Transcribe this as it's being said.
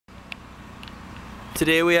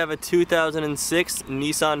Today we have a 2006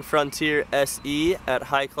 Nissan Frontier SE at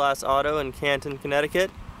High Class Auto in Canton, Connecticut.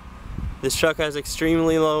 This truck has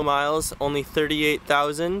extremely low miles, only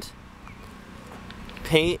 38,000.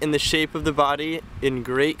 Paint in the shape of the body in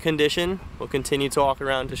great condition. We'll continue to walk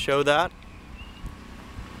around to show that.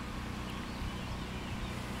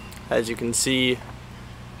 As you can see,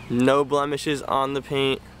 no blemishes on the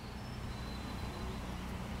paint.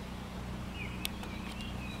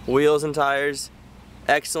 Wheels and tires,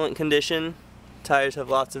 excellent condition. Tires have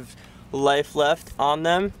lots of life left on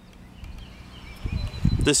them.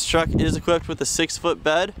 This truck is equipped with a 6-foot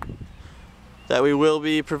bed that we will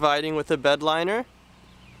be providing with a bed liner.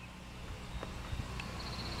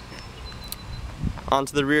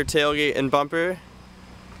 Onto the rear tailgate and bumper.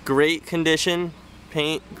 Great condition.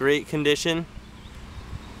 Paint, great condition.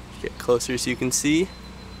 Get closer so you can see.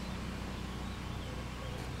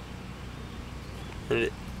 And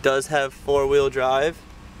it does have 4-wheel drive.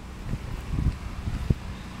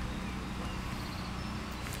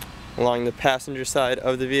 Along the passenger side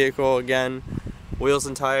of the vehicle, again, wheels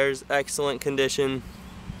and tires, excellent condition.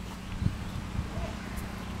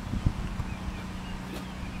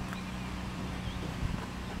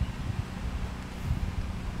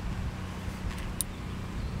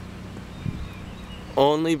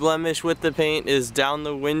 Only blemish with the paint is down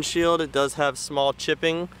the windshield. It does have small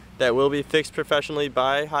chipping that will be fixed professionally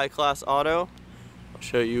by High Class Auto. I'll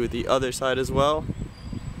show you the other side as well.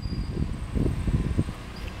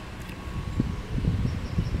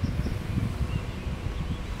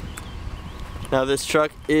 Now this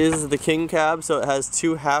truck is the king cab, so it has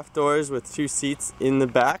 2 half doors with 2 seats in the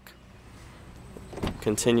back.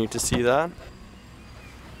 Continue to see that.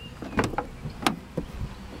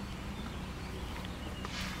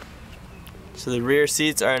 So the rear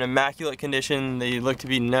seats are in immaculate condition. They look to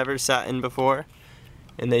be never sat in before.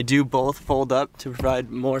 And they do both fold up to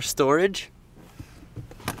provide more storage.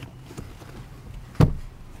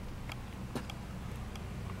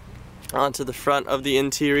 Onto the front of the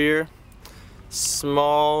interior.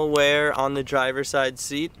 Small wear on the driver's side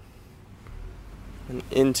seat. And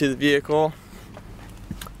into the vehicle.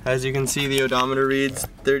 As you can see, the odometer reads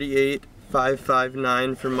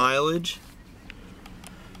 38,559 for mileage.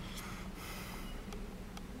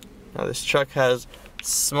 Now this truck has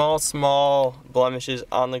small blemishes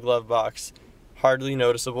on the glove box, hardly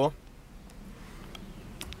noticeable.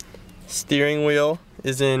 Steering wheel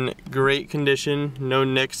is in great condition, no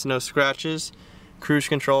nicks, no scratches. Cruise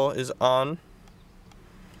control is on.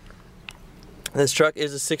 This truck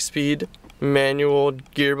is a 6-speed manual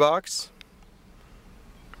gearbox.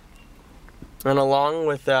 And along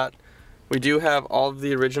with that, we do have all of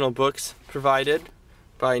the original books provided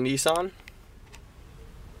by Nissan,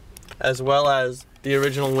 as well as the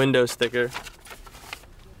original window sticker.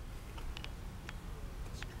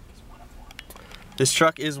 This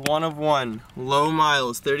truck is one of one. Low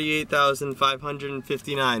miles,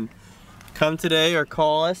 38,559. Come today or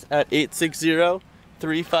call us at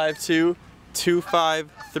 860-352-2530.